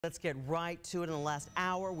Let's get right to it. In the last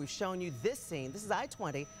hour, we've shown you this scene. This is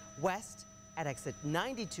I-20 west at exit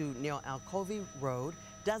 92 near Alcovy Road.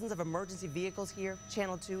 Dozens of emergency vehicles here.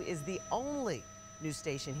 Channel 2 is the only news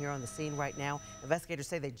station here on the scene right now. Investigators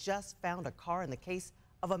say they just found a car in the case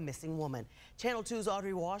of a missing woman. Channel 2's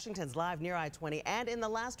Audrey Washington's live near I-20. And in the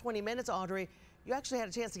last 20 minutes, Audrey, you actually had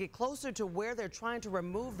a chance to get closer to where they're trying to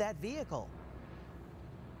remove that vehicle.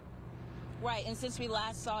 Right, and since we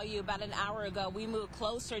last saw you about an hour ago, we moved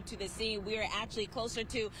closer to the scene. We are actually closer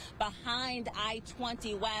to behind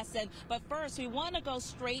I-20 West. But first, we want to go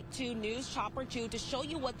straight to News Chopper 2 to show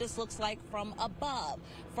you what this looks like from above.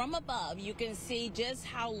 From above, you can see just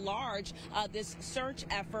how large this search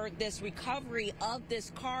effort, this recovery of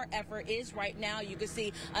this car effort is right now. You can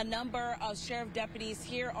see a number of sheriff deputies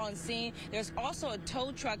here on scene. There's also a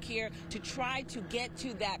tow truck here to try to get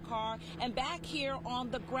to that car. And back here on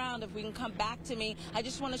the ground, if we can come back to me, I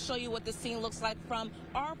just want to show you what the scene looks like from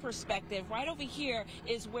our perspective. Right over here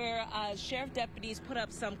is where sheriff deputies put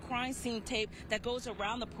up some crime scene tape that goes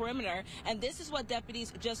around the perimeter, and this is what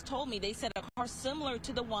deputies just told me. They said a car similar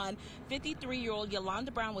to the one 53-year-old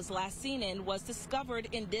Yolanda Brown was last seen in was discovered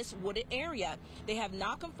in this wooded area. They have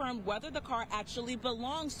not confirmed whether the car actually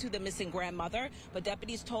belongs to the missing grandmother, but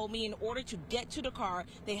deputies told me in order to get to the car,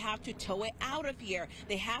 they have to tow it out of here.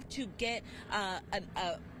 They have to get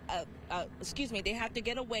they have to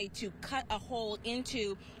get a way to cut a hole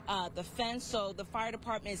into the fence. So the fire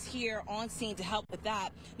department is here on scene to help with that.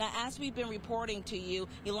 Now, as we've been reporting to you,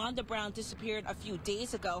 Yolanda Brown disappeared a few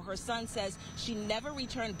days ago. Her son says she never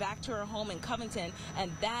returned back to her home in Covington,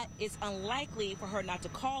 and that is unlikely for her not to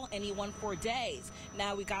call anyone for days.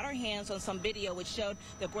 Now, we got our hands on some video which showed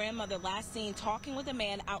the grandmother last seen talking with a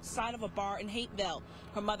man outside of a bar in Hateville.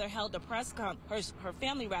 Her mother held a her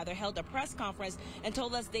family held a press conference and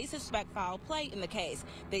told us they suspect foul play in the case.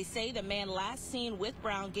 They say the man last seen with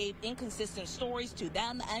Brown gave inconsistent stories to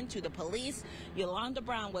them and to the police. Yolanda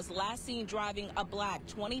Brown was last seen driving a black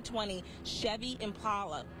 2020 Chevy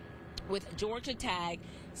Impala with Georgia tag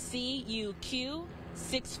CUQ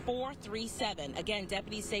 6437. Again,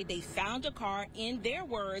 deputies say they found a car, in their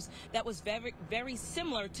words, that was very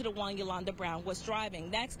similar to the one Yolanda Brown was driving.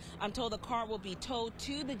 Next, I'm told the car will be towed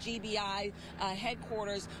to the GBI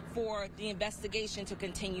headquarters for the investigation to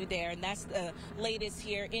continue there. And that's the latest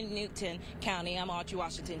here in Newton County. I'm Audrey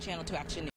Washington, Channel 2 Action News.